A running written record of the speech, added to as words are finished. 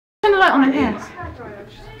Turn the light on in here.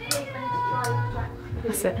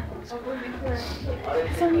 That's it.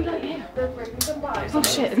 It's only light here. Oh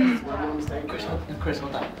shit. Chris,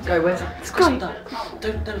 hold that. Go, where's it? Sky.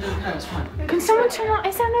 Don't, no, it's fine. Can someone turn on?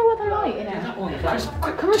 Is there no other light in it? That one, Chris,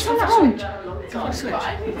 quick. Can we turn it on? Switch.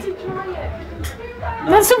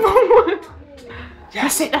 That's the wrong one.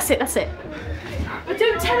 Yes. That's it. But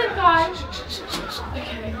don't tell it, guys.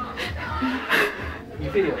 Okay.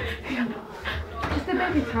 You video? Yeah. Just the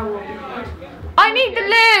baby towel. I need the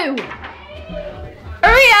loo.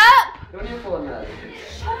 Hurry up! You're on your phone now.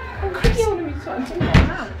 Chris, you want to be trying to get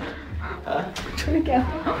out? Trying to get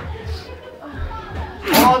out.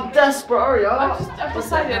 Oh, I'm desperate, hurry up! I've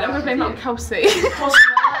decided I'm going to blame that on Kelsie.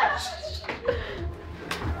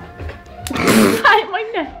 Bite my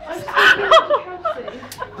neck.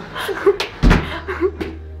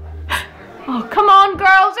 Oh, come on,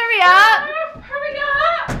 girls, hurry up! Hurry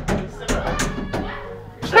up!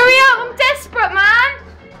 Hurry up, I'm desperate, man!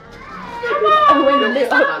 Come on!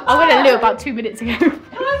 I went a loo about 2 minutes ago. Can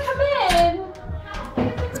I come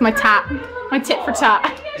in? It's my tat. My tit for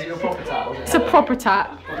tat. Is it your proper tat? It's a proper tat.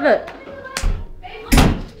 Look.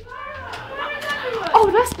 Oh,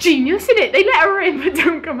 that's genius, isn't it? They let her in but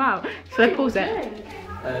don't come out. Should I pause it?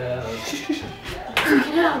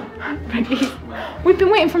 We've been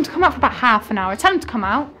waiting for him to come out for about half an hour. Tell him to come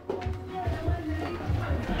out.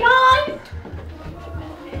 Guys!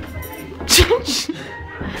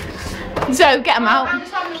 So, get him out. I'm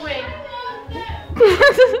just having a wee.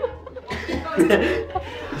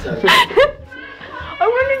 I'm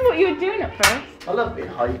wondering what you were doing at first. I love being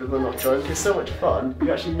hyper when I'm not drunk. It's so much fun.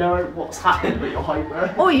 You actually know what's happening, but you're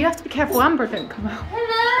hyper. Oh, you have to be careful Amber don't come out.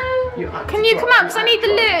 Hello. Can you come out? Because I need the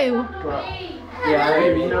loo. But, yeah,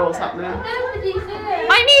 you know what's happening.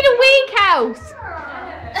 I need a wee, Kels.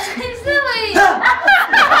 It's silly.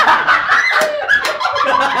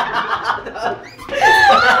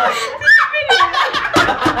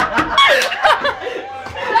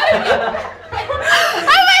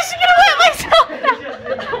 I'm actually gonna wet myself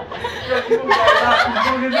now.